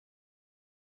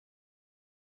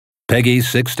PEGI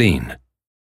 16.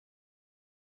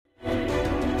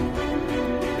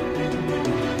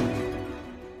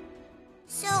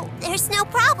 So, there's no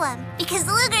problem, because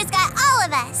Luger's got all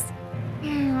of us.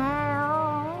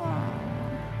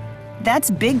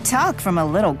 That's big talk from a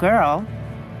little girl.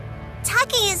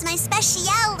 Talking is my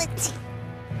speciality.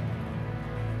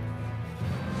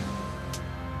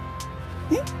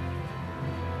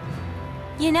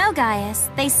 You know, Gaius,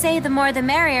 they say the more the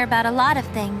merrier about a lot of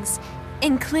things,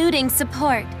 including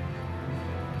support.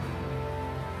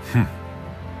 I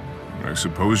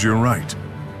suppose you're right.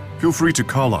 Feel free to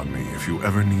call on me if you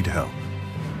ever need help.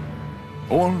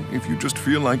 Or if you just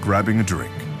feel like grabbing a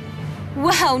drink.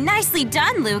 Wow, nicely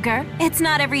done, Luger. It's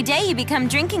not every day you become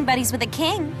drinking buddies with a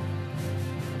king.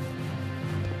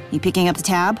 You picking up the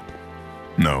tab?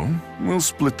 No, we'll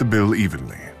split the bill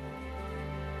evenly.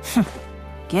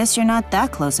 Guess you're not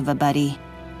that close of a buddy.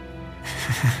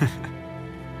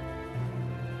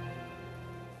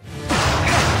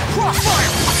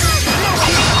 Crossfire!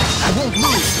 I won't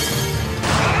lose!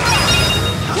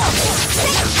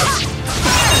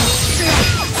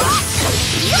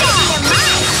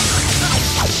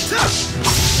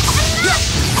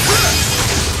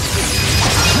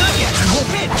 Not yet! I won't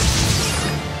hit!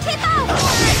 Keep out!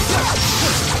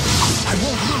 I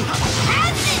won't lose!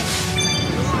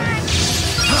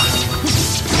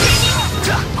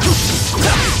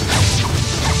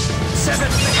 7!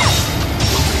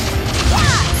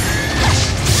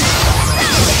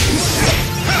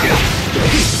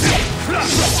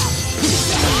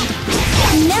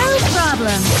 No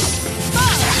problem.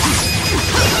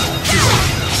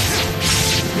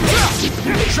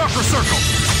 Chakra circle!